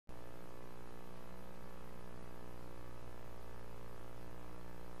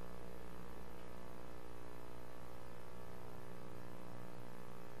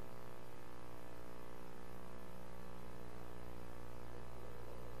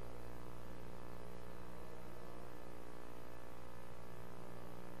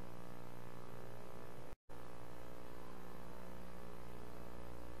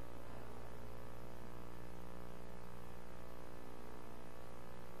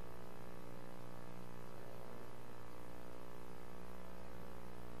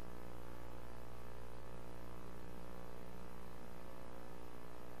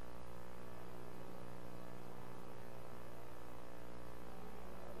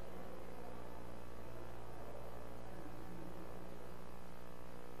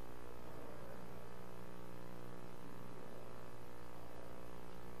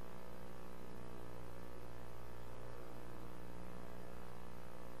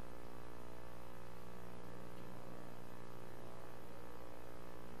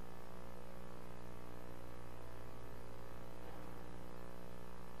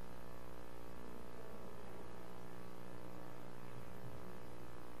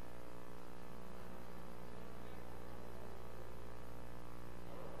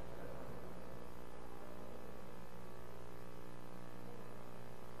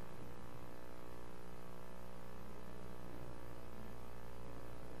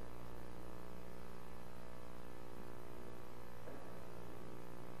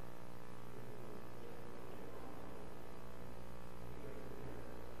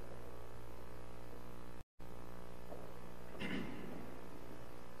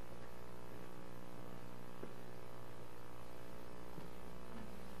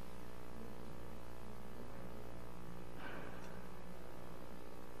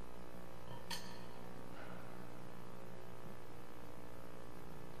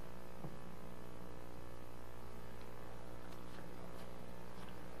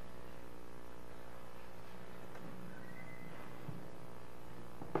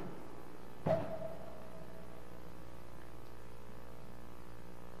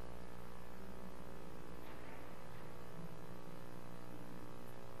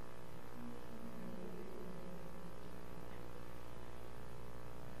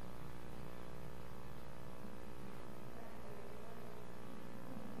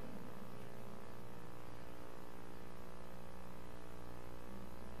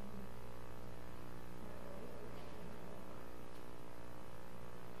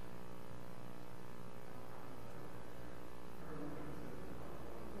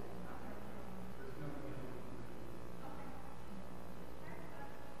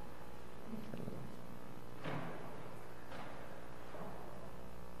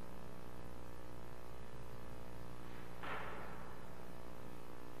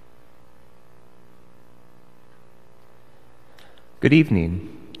Good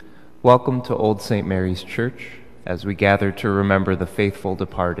evening. Welcome to Old St. Mary's Church as we gather to remember the faithful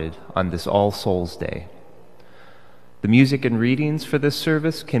departed on this All Souls Day. The music and readings for this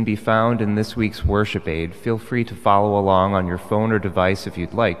service can be found in this week's worship aid. Feel free to follow along on your phone or device if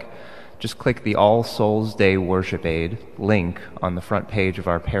you'd like. Just click the All Souls Day worship aid link on the front page of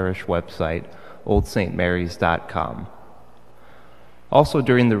our parish website, oldstmarys.com. Also,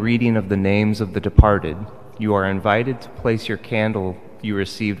 during the reading of the names of the departed, you are invited to place your candle you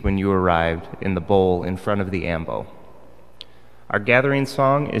received when you arrived in the bowl in front of the ambo. Our gathering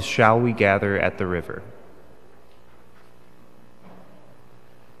song is "Shall We Gather at the River?"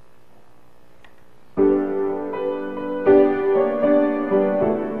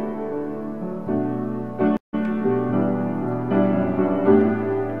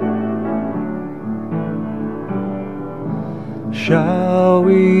 Shall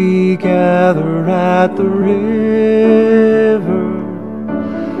we gather at the river,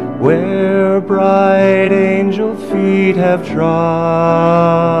 where bright angel feet have trod,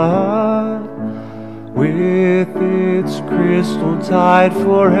 with its crystal tide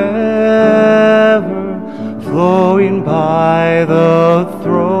forever flowing by the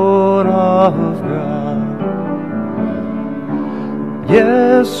throne of God?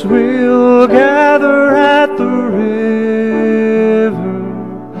 Yes, we'll gather at the river,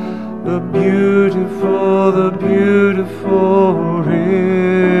 the beautiful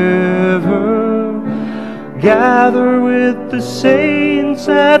river. Gather with the saints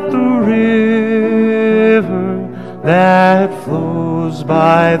at the river that flows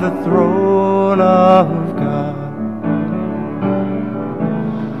by the throne of God.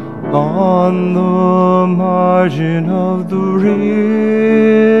 On the margin of the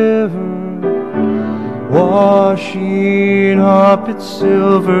river, washing up its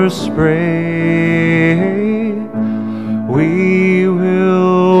silver spray, we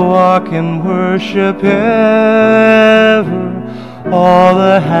will walk and worship ever all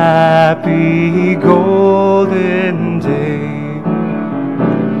the happy golden day.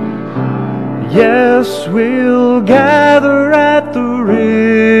 Yes, we'll gather at the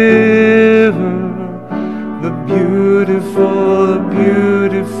river, the beautiful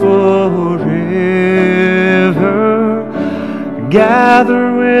river.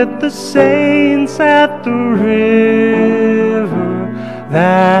 Gather with the saints at the river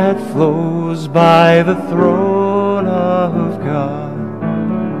that flows by the throne of God.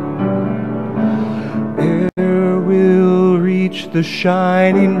 Ere we'll reach the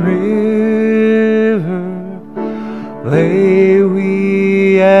shining river, lay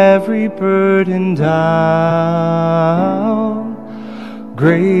we every burden down.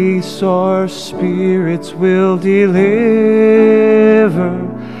 Grace our spirits will deliver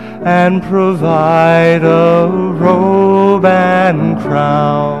and provide a robe and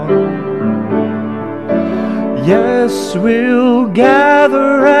crown. Yes, we'll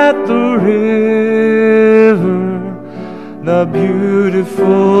gather at the river, the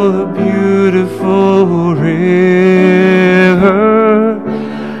beautiful river.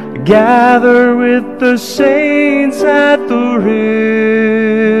 Gather with the saints at the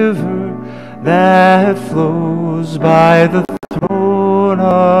river that flows by the throne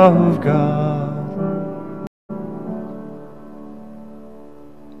of God.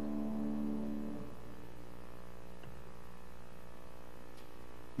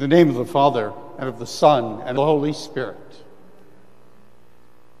 In the name of the Father, and of the Son, and of the Holy Spirit.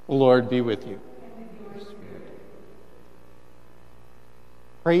 The Lord be with you.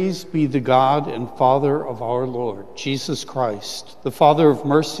 Praise be the God and Father of our Lord, Jesus Christ, the Father of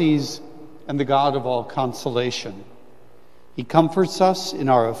mercies and the God of all consolation. He comforts us in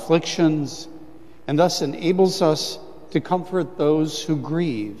our afflictions and thus enables us to comfort those who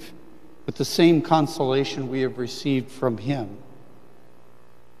grieve with the same consolation we have received from him.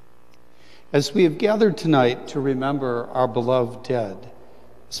 As we have gathered tonight to remember our beloved dead,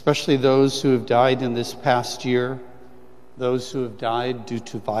 especially those who have died in this past year, those who have died due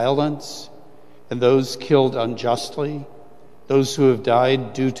to violence, and those killed unjustly, those who have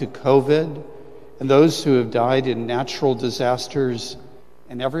died due to COVID, and those who have died in natural disasters,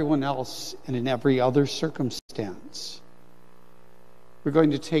 and everyone else and in every other circumstance. We're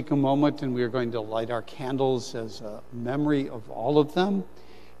going to take a moment and we're going to light our candles as a memory of all of them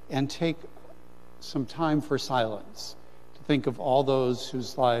and take some time for silence to think of all those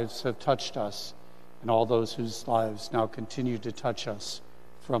whose lives have touched us and all those whose lives now continue to touch us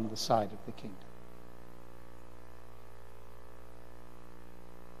from the side of the kingdom.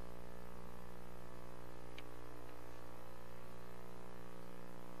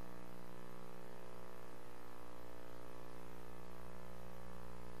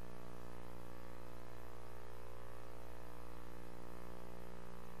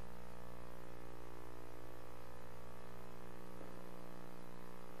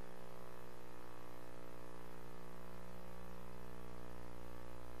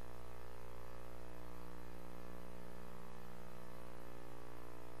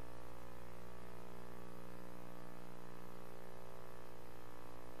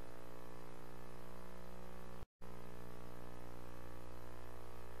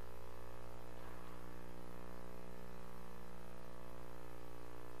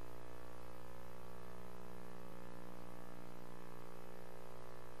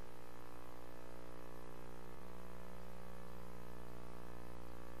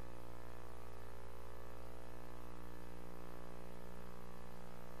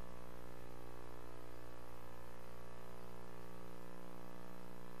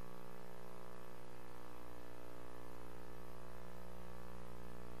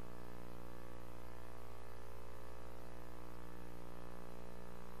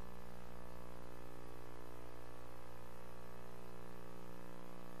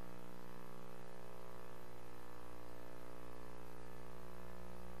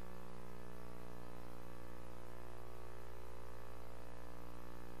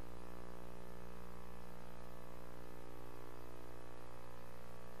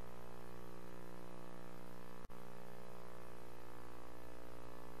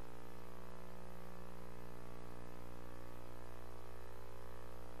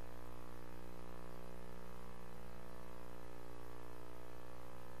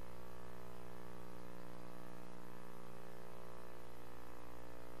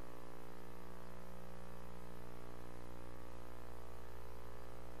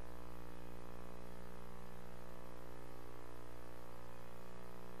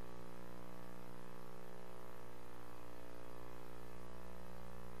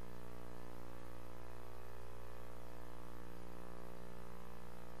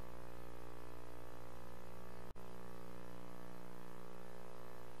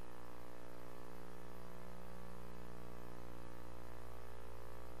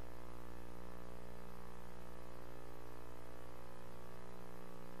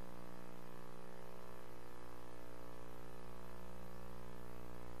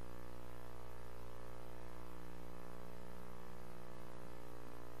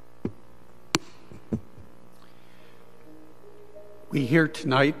 We hear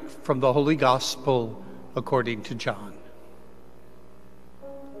tonight from the Holy Gospel according to John.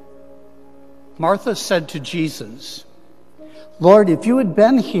 Martha said to Jesus, "Lord, if you had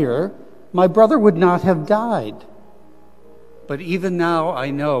been here, my brother would not have died. But even now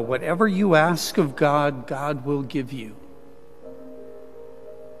I know whatever you ask of God, God will give you."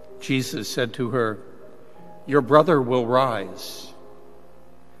 Jesus said to her, "Your brother will rise."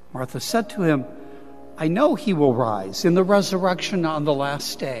 Martha said to him, "I know he will rise in the resurrection on the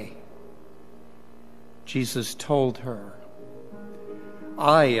last day." Jesus told her,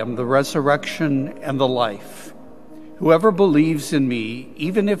 "I am the resurrection and the life. Whoever believes in me,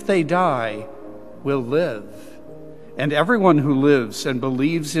 even if they die, will live. And everyone who lives and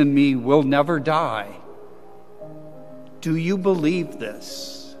believes in me will never die. Do you believe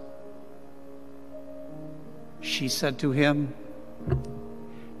this?" She said to him,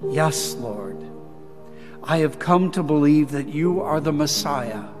 "Yes, Lord. I have come to believe that you are the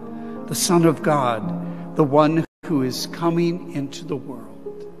Messiah, the Son of God, the one who is coming into the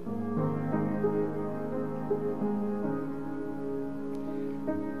world."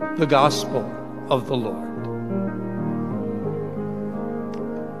 The Gospel of the Lord.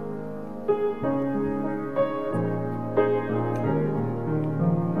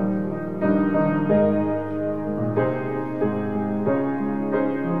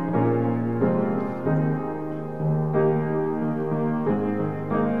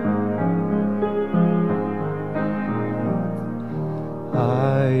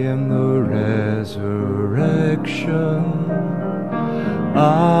 I am the resurrection.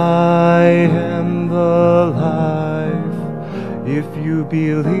 I am the life. If you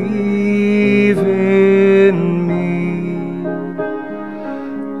believe in me,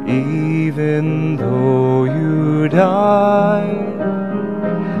 even though you die,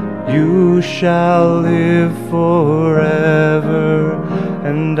 you shall live forever,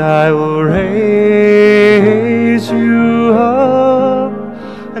 and I will raise you up,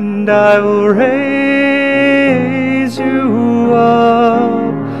 and I will raise you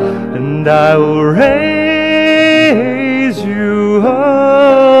up, and I will raise you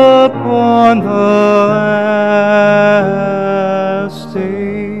up on the last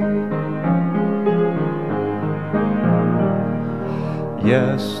day.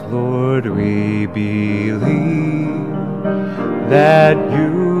 Yes, Lord, we believe that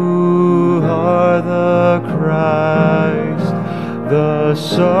you are the Christ, the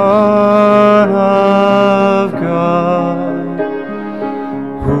Son of God,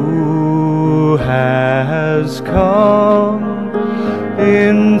 who has come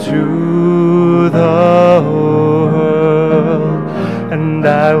into the world, and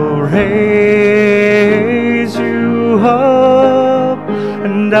I will raise you up,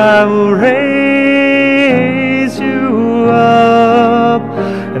 and I will raise you up,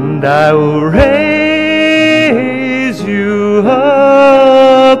 and I will raise you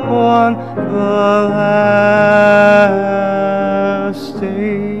up on the last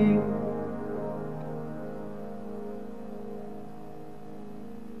day.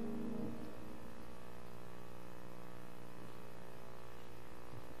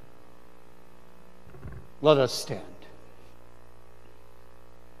 Let us stand.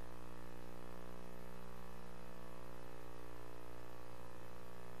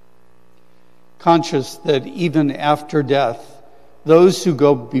 Conscious that even after death, those who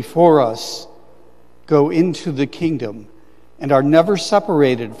go before us go into the kingdom and are never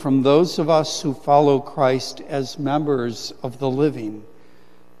separated from those of us who follow Christ as members of the living.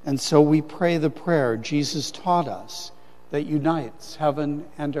 And so we pray the prayer Jesus taught us that unites heaven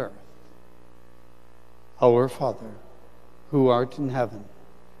and earth. Our Father, who art in heaven,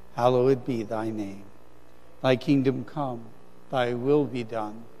 hallowed be thy name. Thy kingdom come, thy will be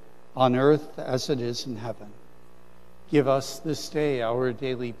done, on earth as it is in heaven. Give us this day our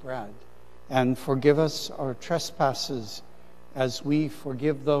daily bread, and forgive us our trespasses as we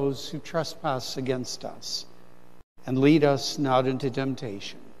forgive those who trespass against us. And lead us not into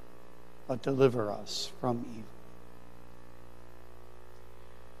temptation, but deliver us from evil.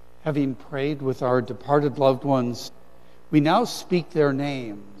 Having prayed with our departed loved ones, we now speak their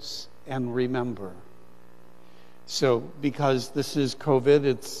names and remember. So because this is COVID,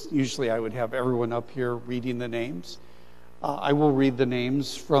 it's usually I would have everyone up here reading the names. I will read the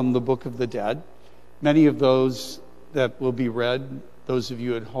names from the Book of the Dead. Many of those that will be read, those of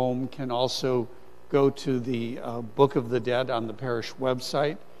you at home can also go to the Book of the Dead on the parish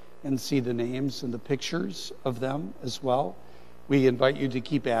website and see the names and the pictures of them as well. We invite you to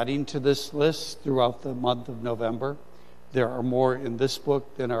keep adding to this list throughout the month of November. There are more in this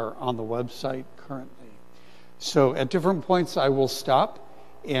book than are on the website currently. So at different points, I will stop.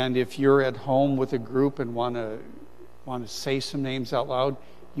 And if you're at home with a group and want to say some names out loud,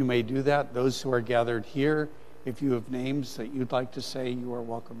 you may do that. Those who are gathered here, if you have names that you'd like to say, you are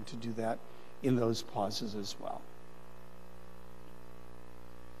welcome to do that in those pauses as well.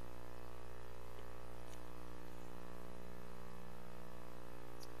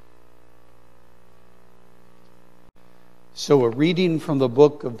 So a reading from the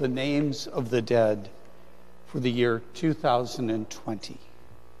book of the names of the dead for the year 2020.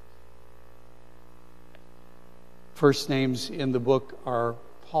 First names in the book are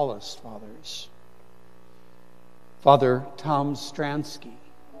Paulist fathers. Father Tom Stransky,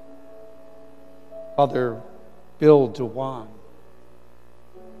 Father Bill DeWan,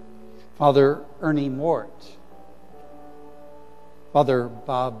 Father Ernie Mort, Father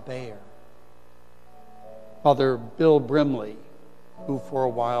Bob Bayer, Father Bill Brimley, who for a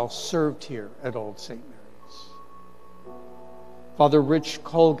while served here at Old St. Mary's, Father Rich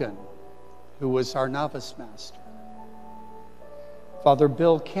Colgan, who was our novice master, Father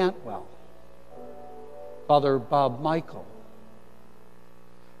Bill Cantwell, Father Bob Michael,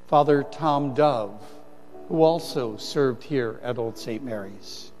 Father Tom Dove, who also served here at Old St.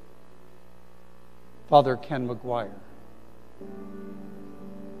 Mary's, Father Ken McGuire,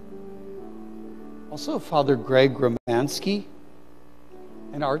 also Father Greg Romansky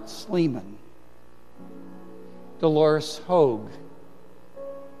and Art Sleeman, Dolores Hogue,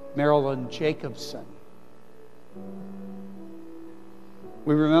 Marilyn Jacobson.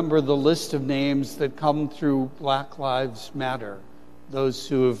 We remember the list of names that come through Black Lives Matter, those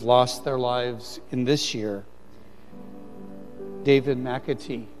who have lost their lives in this year. David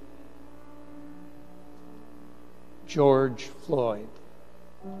McAtee, George Floyd,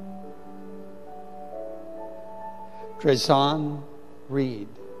 Trezon Reed,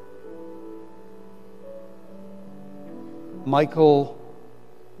 Michael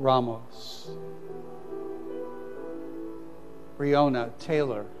Ramos, Breonna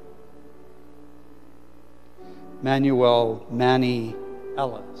Taylor, Manuel Manny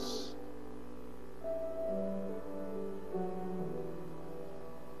Ellis.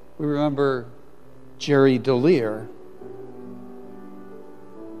 We remember Jerry Deleer.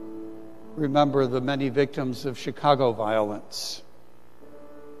 Remember the many victims of Chicago violence.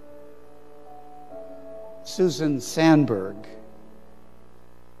 Susan Sandberg,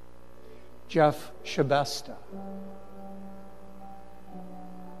 Jeff Shabesta,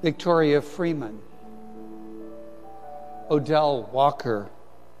 Victoria Freeman, Odell Walker,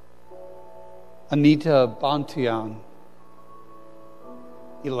 Anita Bontian,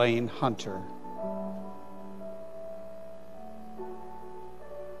 Elaine Hunter.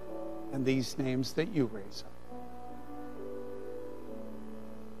 And these names that you raise up.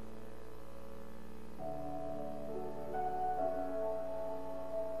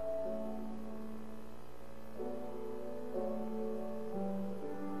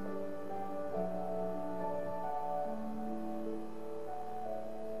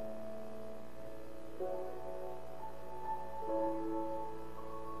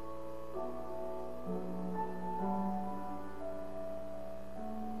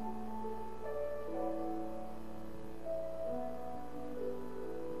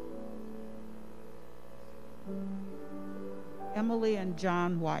 Emily and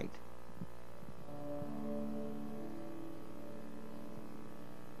John White.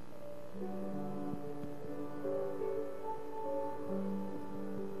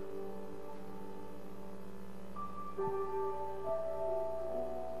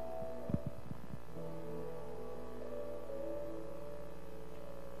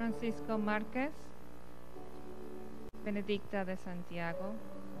 Francisco Márquez, Benedicta de Santiago,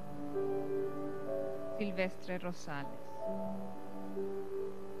 Silvestre Rosales.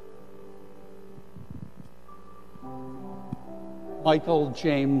 Michael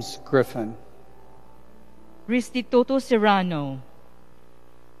James Griffin, Restituto Serrano,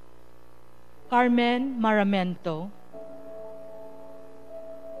 Carmen Maramento,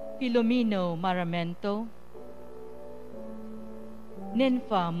 Filomeno Maramento,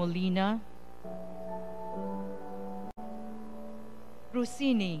 Ninfa Molina,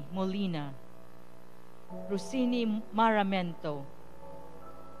 Rusini Molina, Rusini Maramento,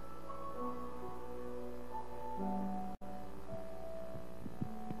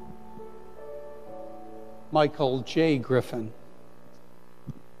 Michael J. Griffin,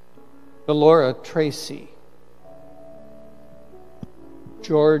 Delora Tracy,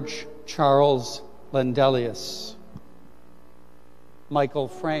 George Charles Landelius, Michael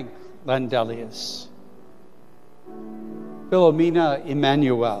Frank Landelius, Philomena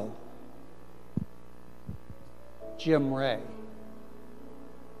Emmanuel, Jim Ray,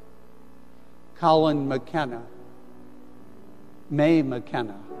 Colin McKenna, May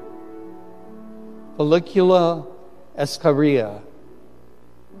McKenna, Felicula Escarilla,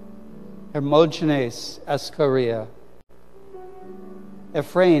 Hermogenes Escarilla,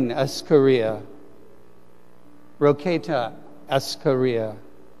 Efrain Escarilla, Roqueta Escarilla,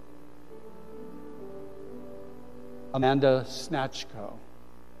 Amanda Snatchko.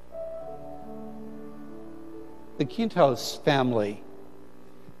 The Quintos family,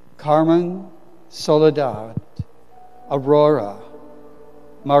 Carmen, Soledad, Aurora,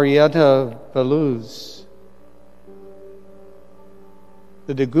 Marietta Veluz.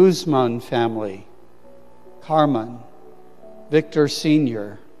 The de Guzman family, Carmen, Victor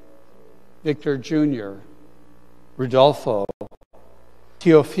Sr., Victor Jr., Rodolfo,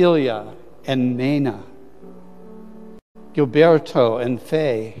 Teofilia and Mena, Gilberto and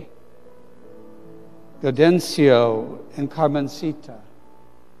Faye, Gaudencio and Carmencita,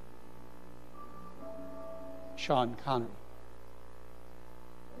 Sean Connery.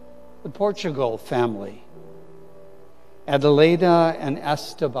 The Portugal family, Adelaida and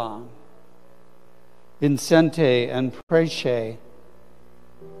Esteban, Vicente and Preche,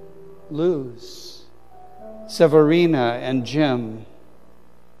 Luz, Severina and Jim,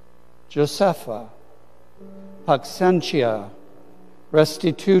 Josefa, Paxentia,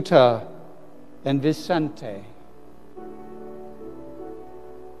 Restituta, and Vicente.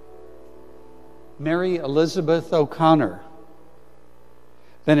 Mary Elizabeth O'Connor,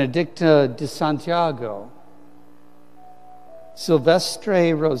 Benedicta de Santiago,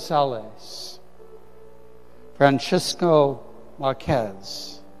 Silvestre Rosales, Francisco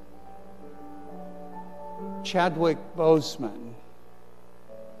Marquez, Chadwick Bozeman,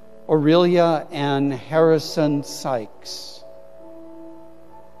 Aurelia Ann Harrison Sykes,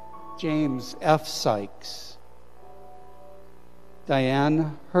 James F. Sykes,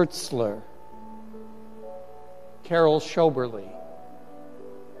 Diane Hertzler, Carol Schoberly,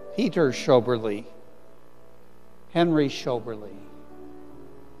 Peter Schoberly, Henry Schoberly,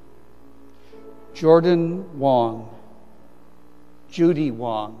 Jordan Wong, Judy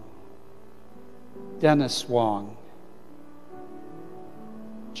Wong, Dennis Wong,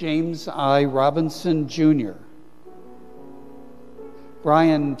 James I. Robinson Jr.,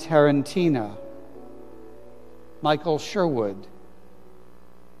 Brian Tarantina, Michael Sherwood,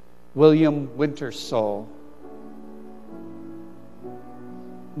 William Wintersole,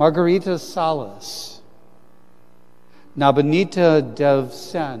 Margarita Salas, Nabanita Dev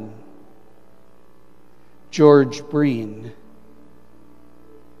Sen, George Breen,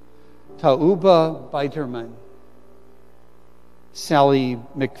 Tauba Beiterman, Sally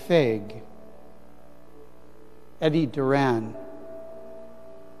McFaig, Eddie Duran,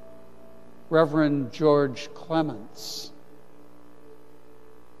 Reverend George Clements,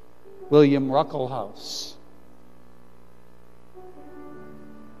 William Ruckelhaus.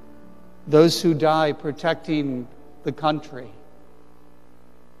 Those who die protecting the country,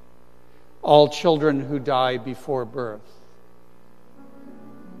 all children who die before birth.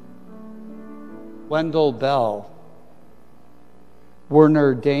 Wendell Bell,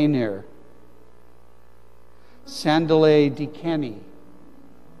 Werner Dainier, Sandale DeKenney,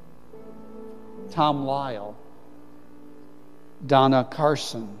 Tom Lyle, Donna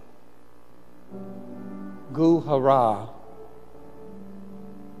Carson, Gu Hara,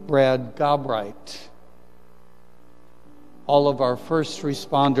 Brad Gobright, all of our first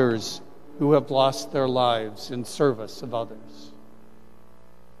responders who have lost their lives in service of others.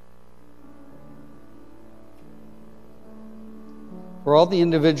 For all the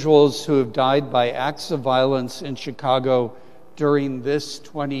individuals who have died by acts of violence in Chicago during this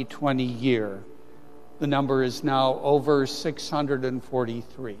 2020 year, the number is now over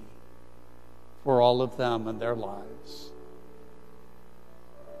 643 for all of them and their lives.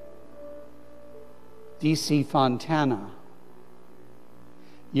 D.C. Fontana,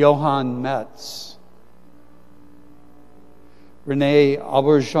 Johann Metz, Renee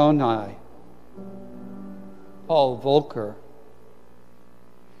Auberjonois, Paul Volcker,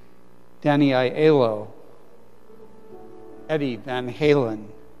 Danny Aiello, Eddie Van Halen,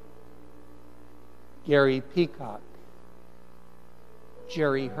 Gary Peacock,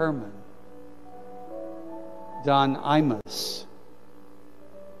 Jerry Herman, Don Imus,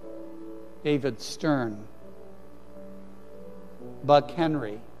 David Stern, Buck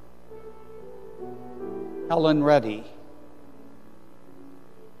Henry, Helen Reddy.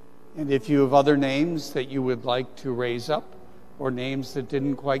 And if you have other names that you would like to raise up, or names that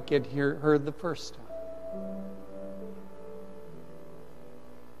didn't quite get heard the first time.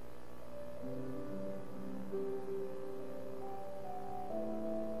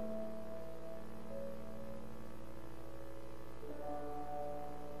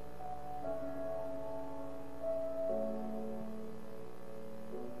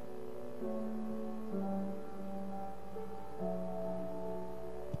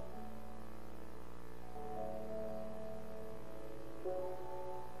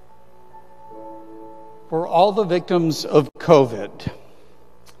 For all the victims of COVID,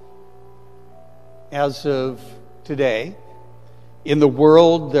 as of today, in the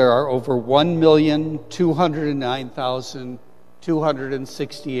world there are over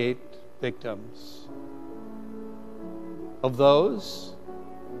 1,209,268 victims. Of those,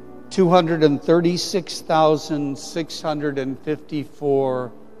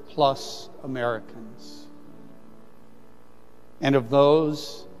 236,654 plus Americans. And of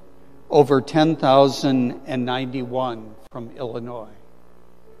those, over 10,091 from Illinois.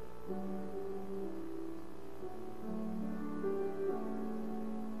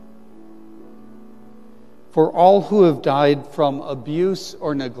 For all who have died from abuse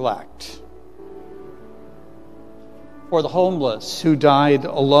or neglect, for the homeless who died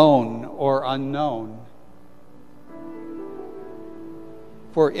alone or unknown,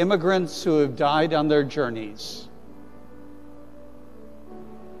 for immigrants who have died on their journeys,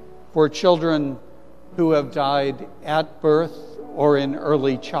 for children who have died at birth or in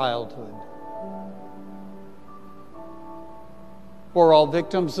early childhood, for all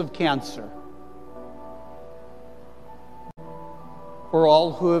victims of cancer, for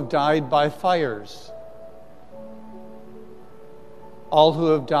all who have died by fires, all who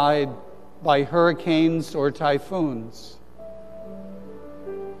have died by hurricanes or typhoons,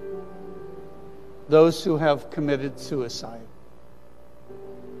 those who have committed suicide,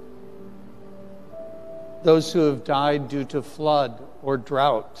 those who have died due to flood or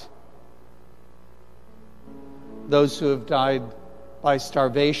drought, those who have died by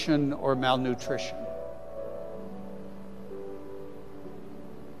starvation or malnutrition,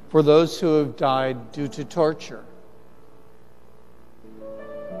 for those who have died due to torture,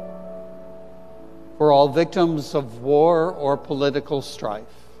 for all victims of war or political strife,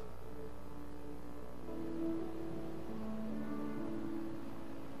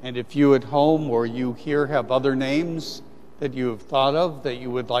 and if you at home or you here have other names that you have thought of that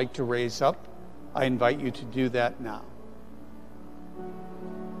you would like to raise up, I invite you to do that now.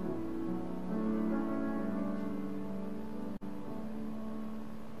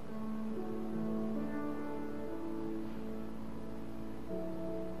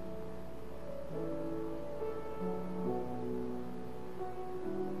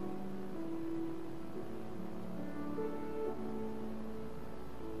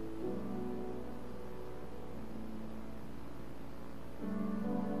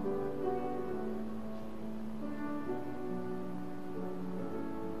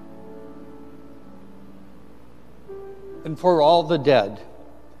 And for all the dead,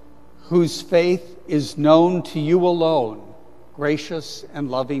 whose faith is known to you alone, gracious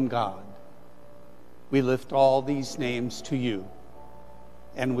and loving God, we lift all these names to you,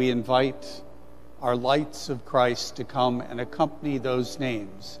 and we invite our lights of Christ to come and accompany those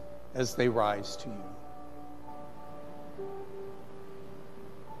names as they rise to you.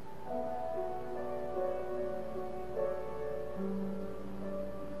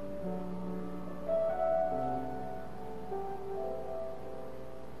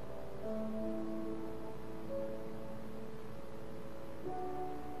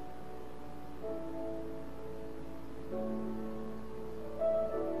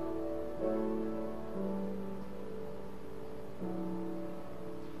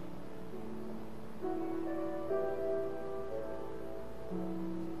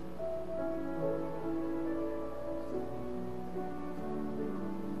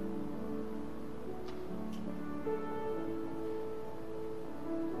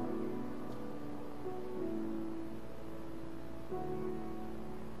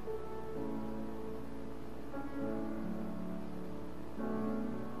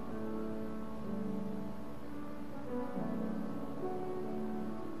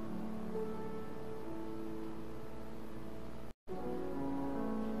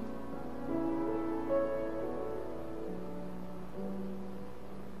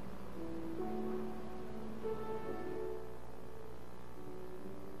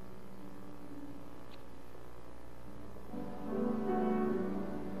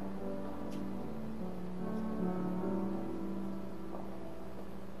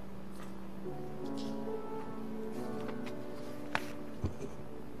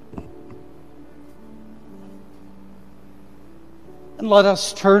 And let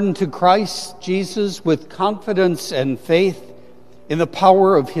us turn to Christ Jesus with confidence and faith in the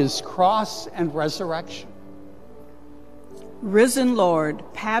power of his cross and resurrection. Risen Lord,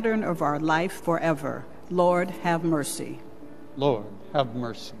 pattern of our life forever, Lord, have mercy. Lord, have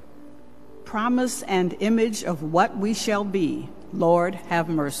mercy. Promise and image of what we shall be, Lord, have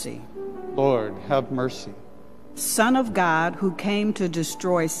mercy. Lord, have mercy. Son of God, who came to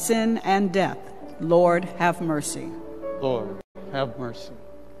destroy sin and death, Lord, have mercy. Lord, have mercy.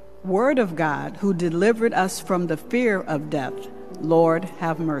 Word of God, who delivered us from the fear of death, Lord,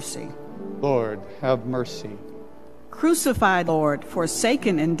 have mercy. Lord, have mercy. Crucified Lord,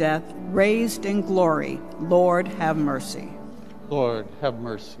 forsaken in death, raised in glory, Lord, have mercy. Lord, have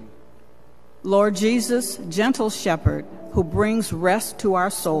mercy. Lord Jesus, gentle shepherd, who brings rest to our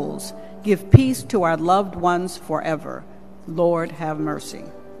souls, give peace to our loved ones forever, Lord, have mercy.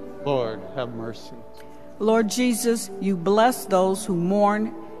 Lord, have mercy. Lord Jesus, you bless those who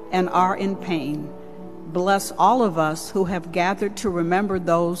mourn and are in pain. Bless all of us who have gathered to remember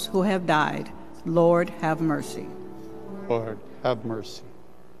those who have died. Lord, have mercy. Lord, have mercy.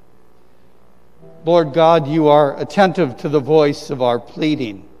 Lord God, you are attentive to the voice of our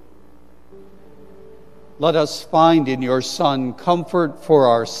pleading. Let us find in your Son comfort for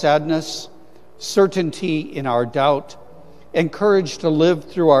our sadness, certainty in our doubt, and courage to live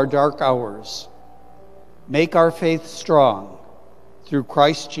through our dark hours. Make our faith strong through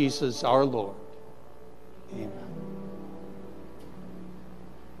Christ Jesus our Lord. Amen.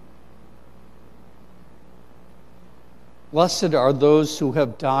 Blessed are those who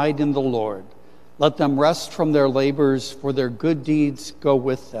have died in the Lord. Let them rest from their labors, for their good deeds go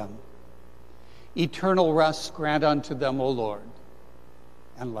with them. Eternal rest grant unto them, O Lord,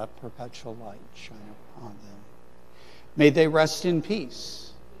 and let perpetual light shine upon them. May they rest in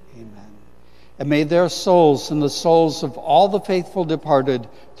peace. Amen. And may their souls and the souls of all the faithful departed,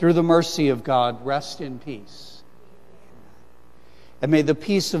 through the mercy of God, rest in peace. Amen. And may the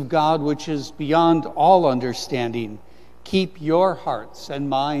peace of God, which is beyond all understanding, keep your hearts and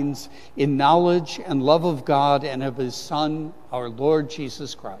minds in knowledge and love of God and of his Son, our Lord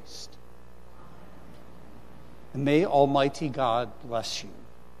Jesus Christ. And may Almighty God bless you,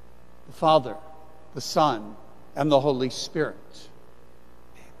 the Father, the Son, and the Holy Spirit.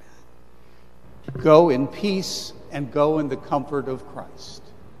 Amen. Go in peace and go in the comfort of Christ.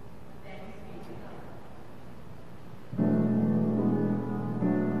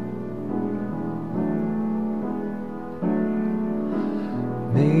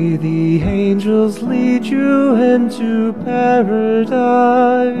 May the angels lead you into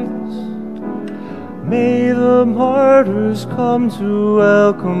paradise. May the martyrs come to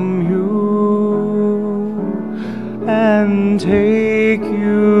welcome you and take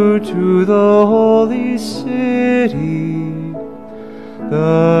you to the holy city,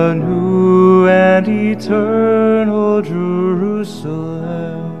 the new and eternal Jerusalem.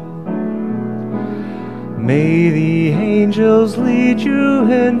 May the angels lead you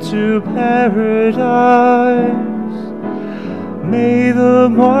into paradise. May the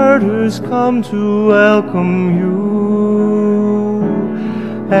martyrs come to welcome you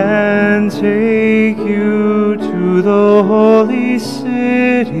and take you to the holy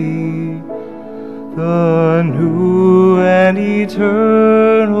city, the new and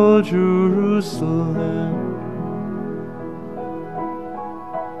eternal Jerusalem.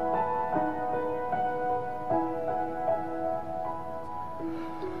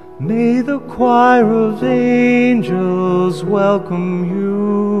 May the choir of angels welcome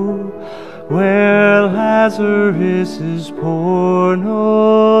you, where Lazarus is poor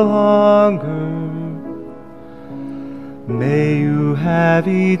no longer. May you have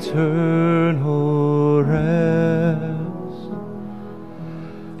eternal rest.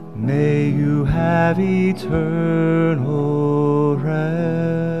 May you have eternal rest.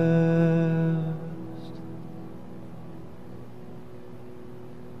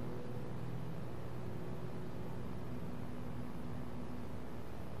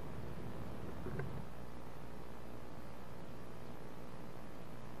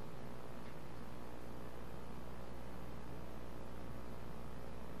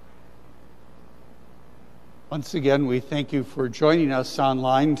 Once again, we thank you for joining us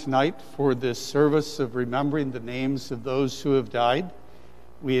online tonight for this service of remembering the names of those who have died.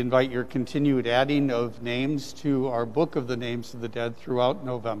 We invite your continued adding of names to our book of the names of the dead throughout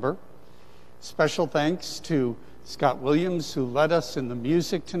November. Special thanks to Scott Williams, who led us in the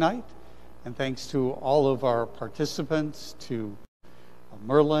music tonight, and thanks to all of our participants, to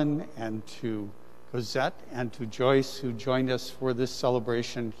Merlin and to Cosette and to Joyce, who joined us for this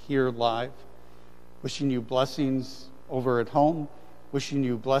celebration here live. Wishing you blessings over at home, wishing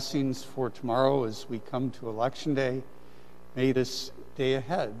you blessings for tomorrow as we come to Election Day. May this day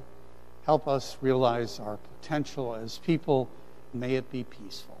ahead help us realize our potential as people. May it be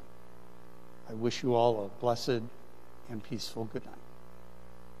peaceful. I wish you all a blessed and peaceful good night.